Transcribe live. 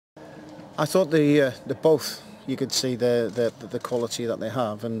I thought the both, you could see the quality that they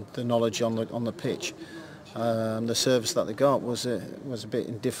have and the knowledge on the pitch. The service that they got was a bit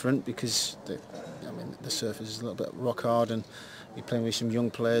indifferent because the surface is a little bit rock hard, and you're playing with some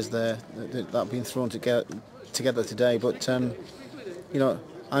young players there that have been thrown together today. But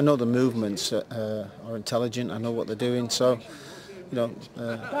I know the movements are intelligent. I know what they're doing, so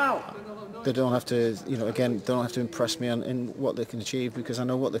they don't have to, again, they don't have to impress me in what they can achieve, because I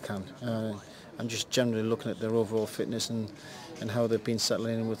know what they can. I'm just generally looking at their overall fitness and how they've been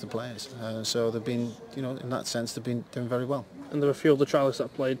settling in with the players. So they've been, in that sense, they've been doing very well. And there were a few of the trialists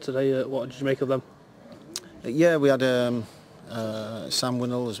that played today. What did you make of them? Yeah, we had Sam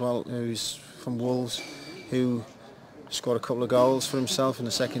Winnell as well, who's from Wolves, who scored a couple of goals for himself in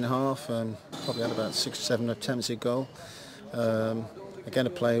the second half. Probably had about 6 or 7 attempts at goal. Again, a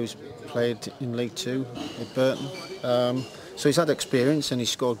player who's played in League Two with Burton. So he's had experience and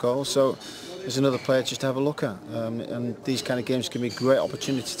he's scored goals. So there's another player just to have a look at. And these kind of games can be a great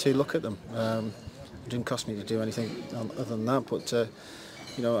opportunity to look at them. It didn't cost me to do anything other than that, but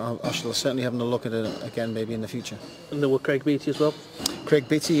I shall certainly have a look at it again, maybe in the future. And there were Craig Beattie as well. Craig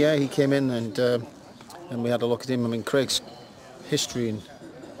Beattie, yeah, he came in and we had a look at him. I mean, Craig's history, and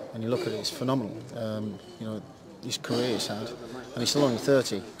when you look at it, it's phenomenal. His career he's had, and he's still only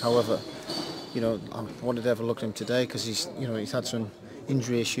 30. However, I wanted to have a look at him today because he's had some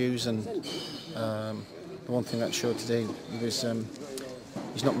injury issues, and the one thing that showed today was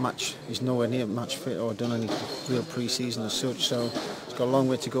he's nowhere near match fit or done any real pre-season as such. So he's got a long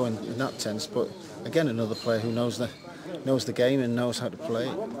way to go in that sense. But again, another player who knows the game and knows how to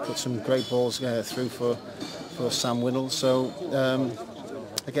play. Put some great balls through for Sam Winnell. So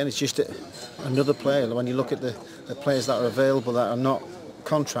again, it's just another player. When you look at the players that are available that are not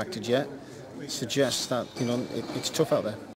contracted yet, it suggests that it's tough out there.